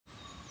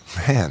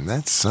Man,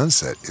 that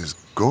sunset is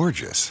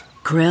gorgeous.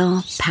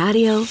 Grill,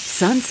 patio,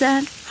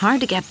 sunset.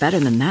 Hard to get better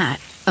than that.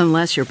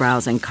 Unless you're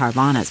browsing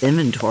Carvana's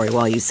inventory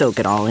while you soak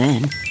it all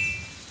in.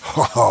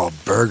 Oh,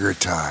 burger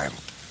time.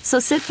 So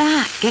sit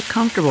back, get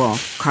comfortable.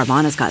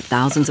 Carvana's got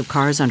thousands of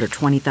cars under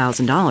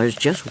 $20,000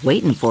 just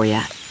waiting for you.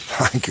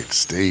 I could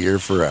stay here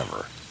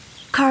forever.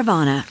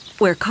 Carvana,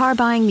 where car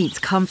buying meets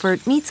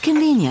comfort meets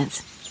convenience.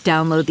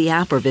 Download the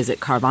app or visit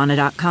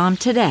Carvana.com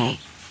today.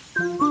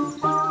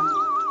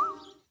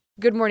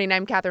 Good morning,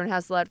 I'm Catherine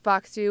Hessel at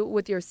Fox 2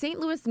 with your St.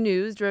 Louis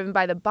news driven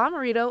by the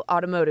Bomarito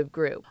Automotive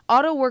Group.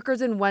 Auto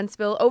workers in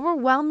Wentzville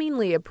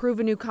overwhelmingly approve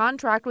a new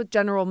contract with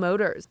General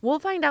Motors. We'll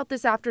find out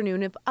this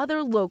afternoon if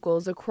other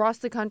locals across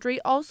the country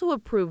also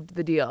approved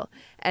the deal,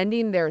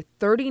 ending their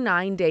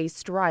 39-day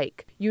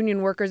strike.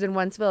 Union workers in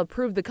Wentzville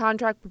approved the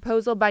contract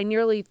proposal by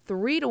nearly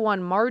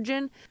 3-to-1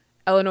 margin.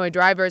 Illinois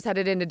drivers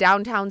headed into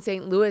downtown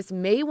St. Louis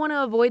may want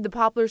to avoid the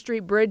Poplar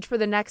Street Bridge for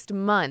the next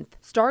month.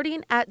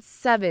 Starting at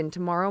 7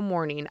 tomorrow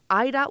morning,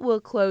 IDOT will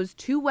close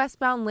 2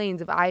 westbound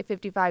lanes of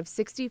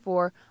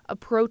I-55-64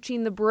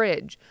 approaching the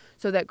bridge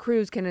so that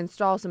crews can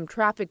install some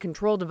traffic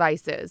control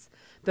devices.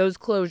 Those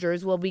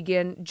closures will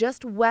begin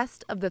just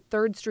west of the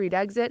 3rd Street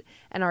exit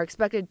and are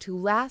expected to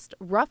last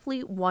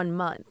roughly 1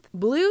 month.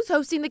 Blues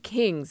hosting the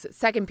Kings.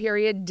 Second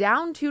period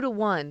down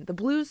 2-1. The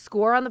Blues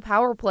score on the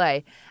power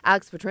play.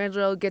 Alex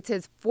Pietrangelo gets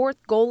his 4th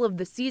goal of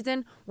the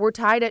season. We're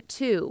tied at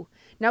 2.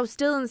 Now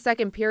still in the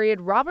second period,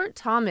 Robert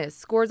Thomas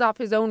scores off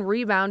his own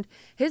rebound,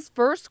 his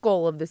first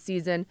goal of the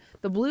season.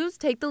 The Blues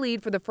take the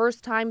lead for the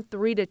first time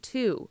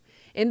 3-2.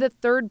 In the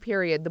third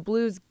period, the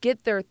Blues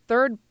get their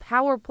 3rd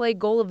power play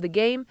goal of the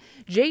game.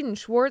 Jaden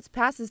Schwartz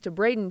passes to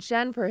Braden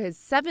Shen for his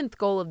 7th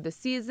goal of the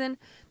season.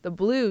 The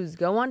Blues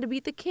go on to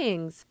beat the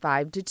Kings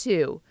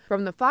 5-2.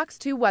 From the Fox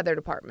 2 Weather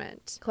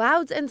Department.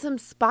 Clouds and some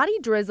spotty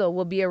drizzle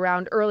will be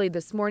around early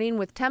this morning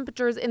with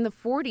temperatures in the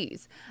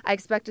 40s. I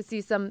expect to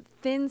see some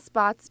thin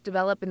spots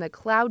develop in the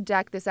cloud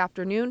deck this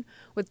afternoon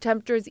with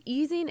temperatures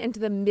easing into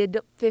the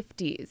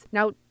mid-50s.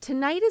 Now,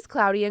 tonight is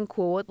cloudy and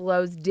cool with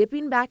lows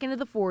dipping back into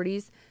the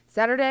 40s.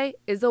 Saturday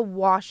is a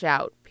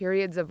washout.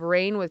 Periods of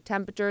rain with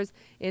temperatures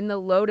in the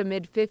low to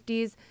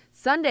mid-50s.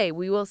 Sunday,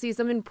 we will see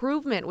some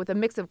improvement with a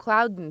mix of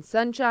clouds and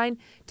sunshine.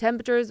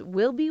 Temperatures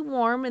will be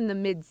warm in the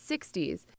mid-60s.